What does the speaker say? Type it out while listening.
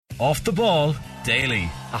Off the Ball Daily.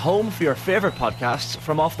 A home for your favourite podcasts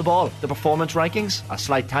from Off the Ball. The performance rankings, a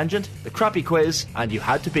slight tangent, the crappy quiz, and you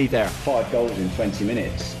had to be there. 5 goals in 20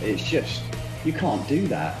 minutes. It's just, you can't do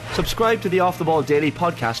that. Subscribe to the Off the Ball Daily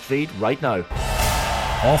podcast feed right now.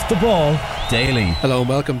 Off the Ball Daily. Hello and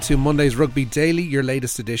welcome to Monday's Rugby Daily, your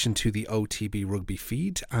latest addition to the OTB Rugby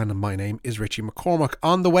feed, and my name is Richie McCormack.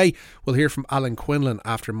 On the way, we'll hear from Alan Quinlan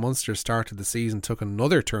after Munster started the season took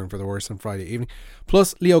another turn for the worse on Friday evening.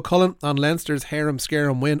 Plus, Leo Cullen on Leinster's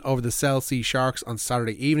harem-scarem win over the Cell C Sharks on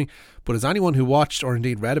Saturday evening. But as anyone who watched or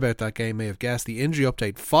indeed read about that game may have guessed, the injury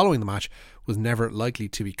update following the match was never likely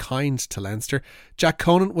to be kind to Leinster. Jack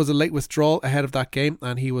Conan was a late withdrawal ahead of that game,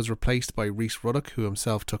 and he was replaced by Rhys Ruddock, who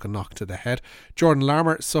himself took a knock to the head. Jordan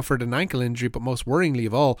Larmour suffered an ankle injury, but most worryingly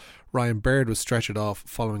of all, Ryan Baird was stretchered off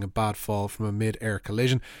following a bad fall from a mid-air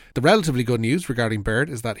collision. The relatively good news regarding Baird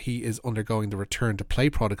is that he is undergoing the return to play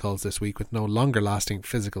protocols this week with no longer lasting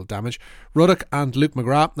physical damage. Ruddock and Luke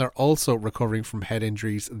McGrath are also recovering from head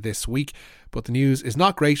injuries this week, but the news is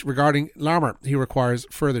not great regarding Larmour. He requires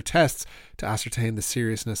further tests to ascertain the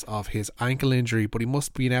seriousness of his ankle injury, but he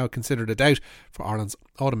must be now considered a doubt for Ireland's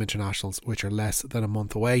autumn internationals, which are less than a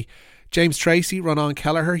month away. James Tracy, Ronan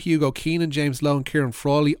Kelleher, Hugo Keenan, James Lowe and Kieran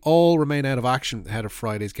Frawley all remain out of action ahead of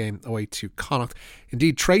Friday's game away to Connacht.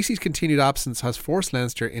 Indeed, Tracy's continued absence has forced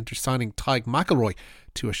Leinster into signing Tadhg McElroy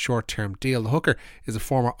to a short-term deal. The hooker is a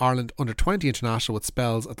former Ireland under-20 international with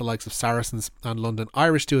spells at the likes of Saracens and London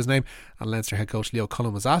Irish to his name, and Leinster head coach Leo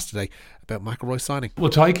Cullen was asked today about McElroy signing.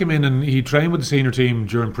 Well, Tadhg came in and he trained with the senior team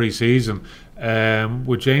during pre-season.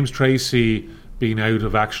 With James Tracy being out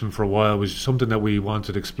of action for a while was something that we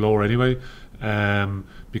wanted to explore anyway,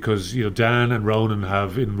 because Dan and Ronan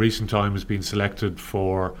have in recent times been selected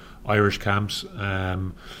for Irish camps.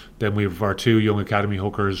 Then we have our two young academy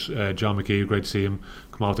hookers, John McKee, great to see him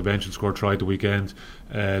come off the bench and score try at the weekend.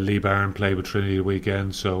 Lee Barron played with Trinity the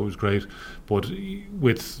weekend, so it was great. But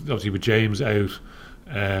with James out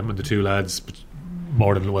and the two lads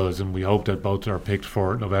more than well, and we hope that both are picked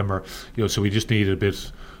for November. So we just needed a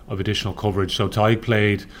bit of additional coverage. So Tadhg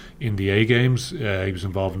played in the A games. He was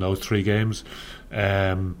involved in those 3 games,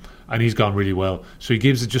 and he's gone really well. So he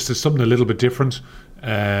gives it just something a little bit different.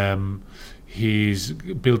 He's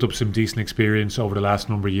built up some decent experience over the last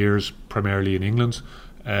number of years, primarily in England.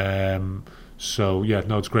 It's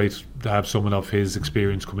great to have someone of his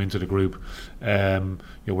experience come into the group.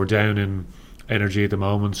 We're down in energy at the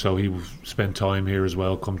moment, so he spent time here as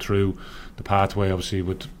well, come through the pathway obviously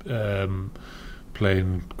with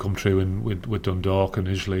come through with Dundalk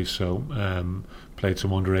initially, so played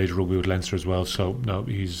some underage rugby with Leinster as well. So no,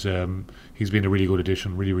 he's been a really good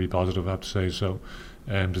addition, really, really positive, I have to say. So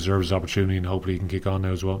deserves his opportunity, and hopefully he can kick on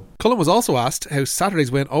now as well. Cullen was also asked how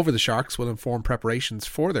Saturday's win over the Sharks will inform preparations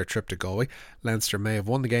for their trip to Galway. Leinster may have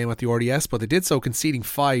won the game at the RDS, but they did so conceding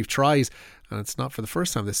 5 tries, and it's not for the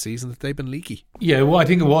first time this season that they've been leaky. Yeah, well, I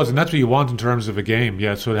think it was, and that's what you want in terms of a game.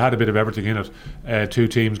 Yeah, so it had a bit of everything in it. 2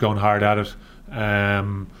 teams going hard at it.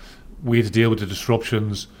 We had to deal with the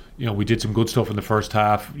disruptions. We did some good stuff in the first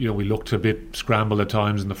half. We looked a bit scrambled at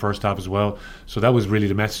times in the first half as well. So that was really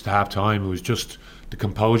the message to half time. It was just the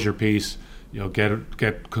composure piece.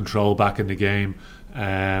 Get control back in the game.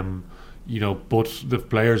 But the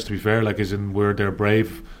players, to be fair, they're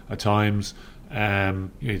brave at times.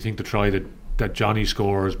 You think the try that Johnny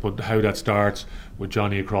scores, but how that starts with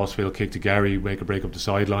Johnny a crossfield kick to Gary, make a break up the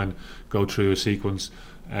sideline, go through a sequence.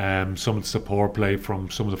 Some of the support play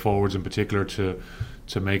from some of the forwards in particular to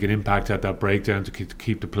make an impact at that breakdown to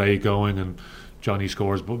keep the play going, and Johnny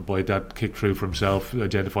scores by that kick through for himself,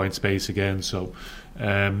 identifying space again. So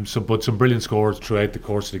some brilliant scores throughout the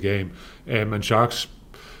course of the game, and Sharks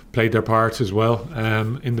played their part as well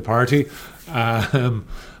in the party,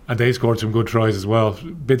 and they scored some good tries as well,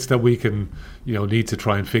 bits that we can need to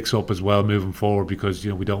try and fix up as well moving forward, because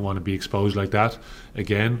we don't want to be exposed like that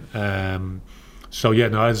again. As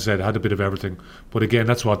I said, it had a bit of everything. But again,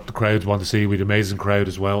 that's what the crowds want to see. We had an amazing crowd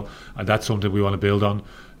as well, and that's something we want to build on.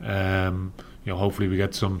 Hopefully we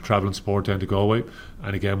get some travelling support down to Galway.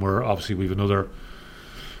 And again, we've another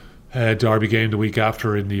Derby game the week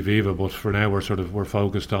after in the Aviva, but for now we're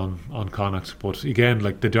focused on Connacht. But again,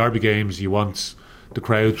 the Derby games, you want the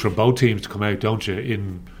crowds from both teams to come out, don't you,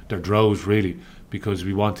 in their droves really, because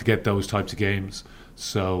we want to get those types of games.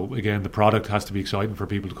 So again, the product has to be exciting for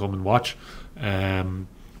people to come and watch.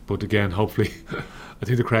 But again, hopefully, I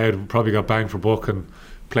think the crowd probably got bang for buck and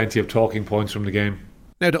plenty of talking points from the game.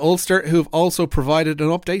 Now to Ulster, who have also provided an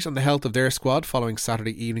update on the health of their squad following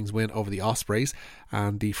Saturday evening's win over the Ospreys.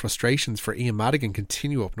 and the frustrations for Ian Madigan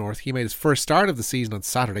continue up north. He made his first start of the season on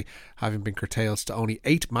Saturday, having been curtailed to only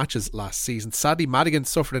 8 matches last season. Sadly, Madigan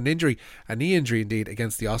suffered an injury, a knee injury indeed,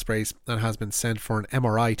 against the Ospreys, and has been sent for an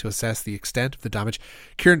MRI to assess the extent of the damage.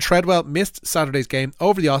 Kieran Treadwell missed Saturday's game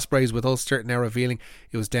over the Ospreys, with Ulster now revealing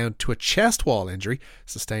it was down to a chest wall injury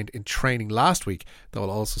sustained in training last week. They'll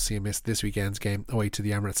also see him miss this weekend's game away to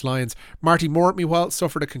the Emirates Lions. Marty Moore, meanwhile,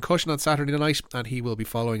 suffered a concussion on Saturday night, and he will be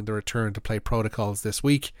following the return to play protocols this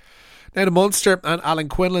week. Now to Munster, and Alan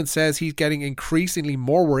Quinlan says he's getting increasingly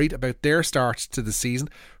more worried about their start to the season.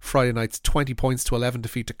 Friday night's 20 points to 11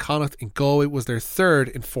 defeat to Connacht in Galway was their third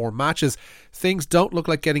in 4 matches. Things don't look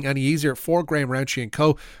like getting any easier for Graham Rowntree and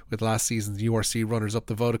co, with last season's URC runners-up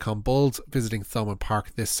the Vodacom Bulls visiting Thomond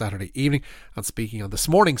Park this Saturday evening. And speaking on this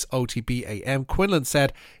morning's OTB AM, Quinlan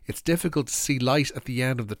said it's difficult to see light at the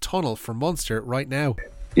end of the tunnel for Munster right now.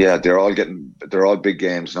 Yeah, they're all big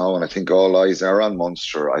games now, and I think all eyes are on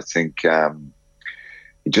Munster. I think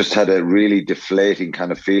he just had a really deflating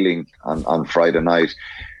kind of feeling on Friday night.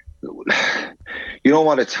 You know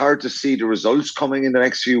what? It's hard to see the results coming in the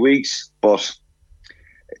next few weeks, but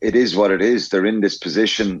it is what it is. They're in this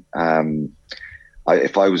position.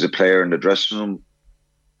 If I was a player in the dressing room,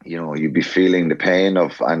 you know, you'd be feeling the pain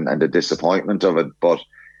of and the disappointment of it, but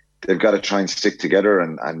they've got to try and stick together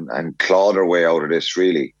and claw their way out of this,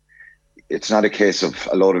 really. It's not a case of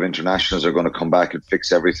a load of internationals are going to come back and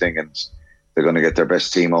fix everything and they're going to get their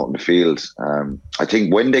best team out in the field. I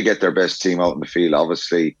think when they get their best team out in the field,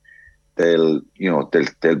 obviously they'll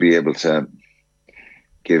be able to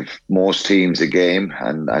give most teams a game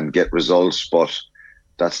and get results, but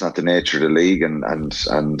that's not the nature of the league, and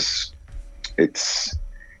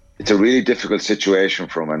it's a really difficult situation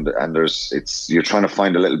for them, and you're trying to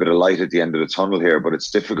find a little bit of light at the end of the tunnel here, but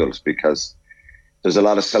it's difficult because there's a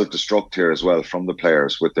lot of self-destruct here as well from the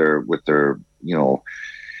players with their you know.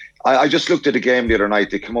 I just looked at a game the other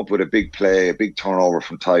night. They come up with a big play, a big turnover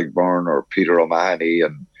from Tadhg Byrne or Peter O'Mahony,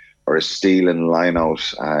 or a steal in line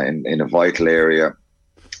out in a vital area.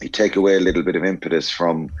 You take away a little bit of impetus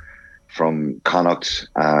from Connacht,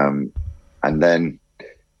 and then,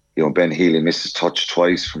 you know, Ben Healy misses touch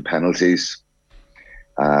twice from penalties.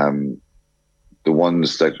 The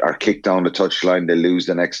ones that are kicked down the touchline, they lose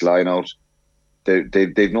the next line out.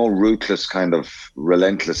 They've no ruthless kind of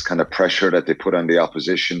relentless kind of pressure that they put on the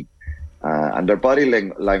opposition, and their body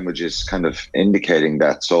language is kind of indicating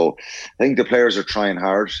that. So I think the players are trying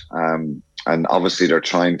hard, and obviously they're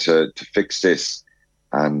trying to fix this.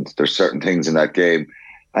 And there's certain things in that game,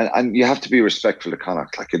 and you have to be respectful to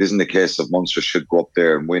Connacht. Like, it isn't the case of Munster should go up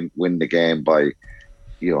there and win the game by,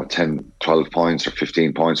 you know, 10, 12 points or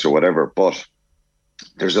 15 points or whatever. But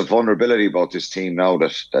there's a vulnerability about this team now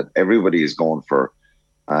that everybody is going for,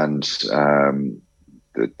 and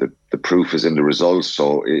the proof is in the results.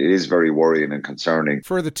 So it is very worrying and concerning.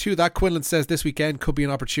 Further to that, Quinlan says this weekend could be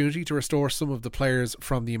an opportunity to restore some of the players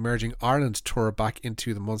from the Emerging Ireland tour back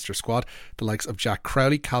into the Munster squad. The likes of Jack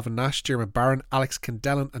Crowley, Calvin Nash, Diarmaid Barron, Alex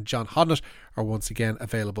Kindellan and John Hodnett are once again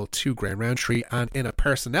available to Graham Rowntree, and in a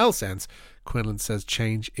personnel sense, Quinlan says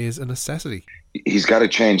change is a necessity. He's got to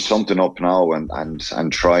change something up now and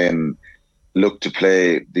try and look to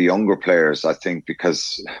play the younger players, I think,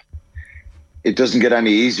 because it doesn't get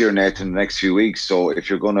any easier, Nathan, in the next few weeks. So if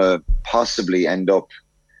you're going to possibly end up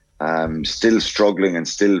still struggling and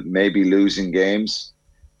still maybe losing games,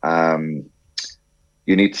 there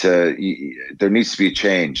needs to be a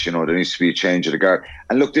change. You know, there needs to be a change of the guard.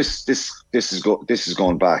 And look, this is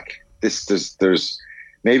going back. There's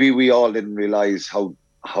maybe we all didn't realise how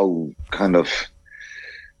kind of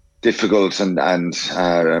difficult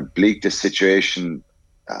and bleak this situation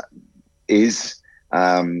is.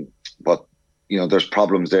 But you know, there's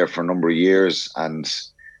problems there for a number of years, and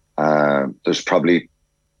there's probably,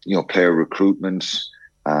 you know, player recruitment,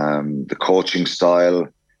 the coaching style,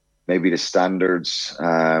 maybe the standards,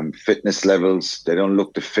 fitness levels. They don't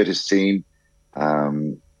look the fittest team.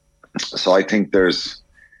 So I think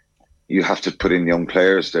you have to put in young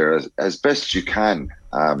players there as best you can,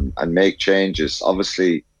 and make changes.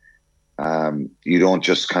 Obviously, you don't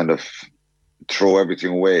just kind of throw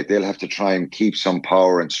everything away. They'll have to try and keep some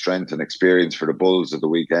power and strength and experience for the Bulls of the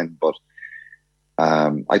weekend. But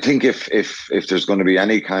I think if there's going to be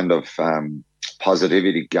any kind of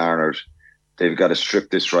positivity garnered, they've got to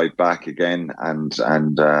strip this right back again and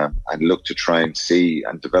look to try and see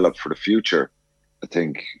and develop for the future. I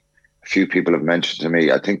think a few people have mentioned to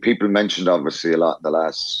me. I think people mentioned obviously a lot in the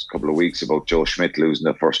last couple of weeks about Joe Schmidt losing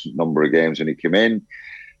the first number of games when he came in.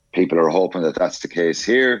 People are hoping that that's the case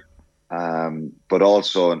here. But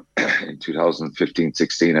also in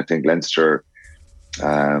 2015-16, I think Leinster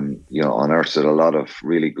unearthed a lot of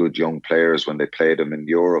really good young players when they played them in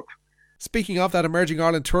Europe. Speaking of that emerging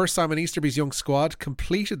Ireland tour, Simon Easterby's young squad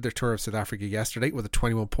completed their tour of South Africa yesterday with a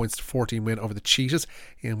 21 points to 14 win over the Cheetahs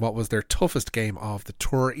in what was their toughest game of the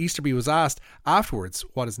tour. Easterby was asked afterwards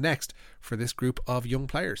what is next for this group of young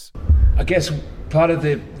players. I guess part of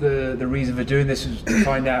the reason for doing this is to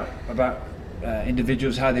find out about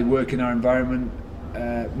individuals, how they work in our environment,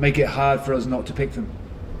 make it hard for us not to pick them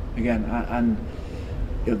again, and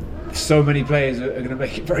so many players are going to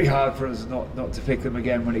make it very hard for us not to pick them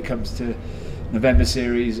again when it comes to November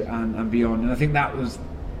series and beyond. And I think that was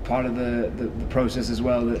part of the process as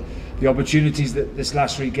well, that the opportunities that this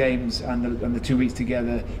last 3 games and the 2 weeks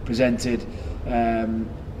together presented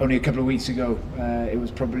only a couple of weeks ago, it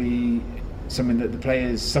was probably something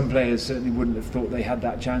that some players certainly wouldn't have thought they had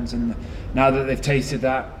that chance, and now that they've tasted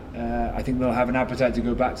that, I think they'll have an appetite to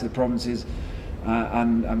go back to the provinces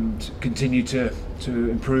and continue to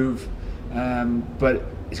improve, but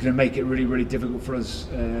it's going to make it really, really difficult for us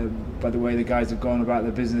by the way the guys have gone about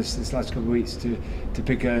their business this last couple of weeks to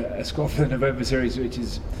pick a squad for the November series, which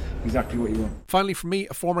is exactly what you want. Finally, for me,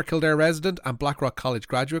 a former Kildare resident and Blackrock College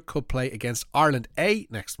graduate could play against Ireland A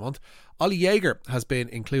next month. Ollie Jaeger has been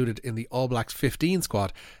included in the All Blacks 15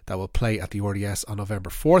 squad that will play at the RDS on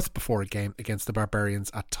November 4th before a game against the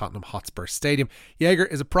Barbarians at Tottenham Hotspur Stadium. Jaeger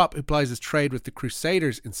is a prop who plies his trade with the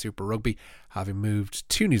Crusaders in Super Rugby, having moved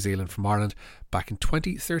to New Zealand from Ireland back in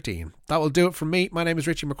 2013. That will do it from me. My name is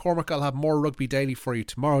Richie McCormack. I'll have more Rugby Daily for you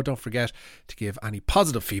tomorrow. Don't forget to give any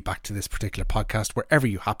positive feedback to this particular podcast wherever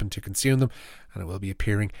you happen to consume them, and it will be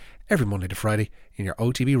appearing every Monday to Friday in your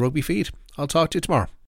OTB Rugby feed. I'll talk to you tomorrow.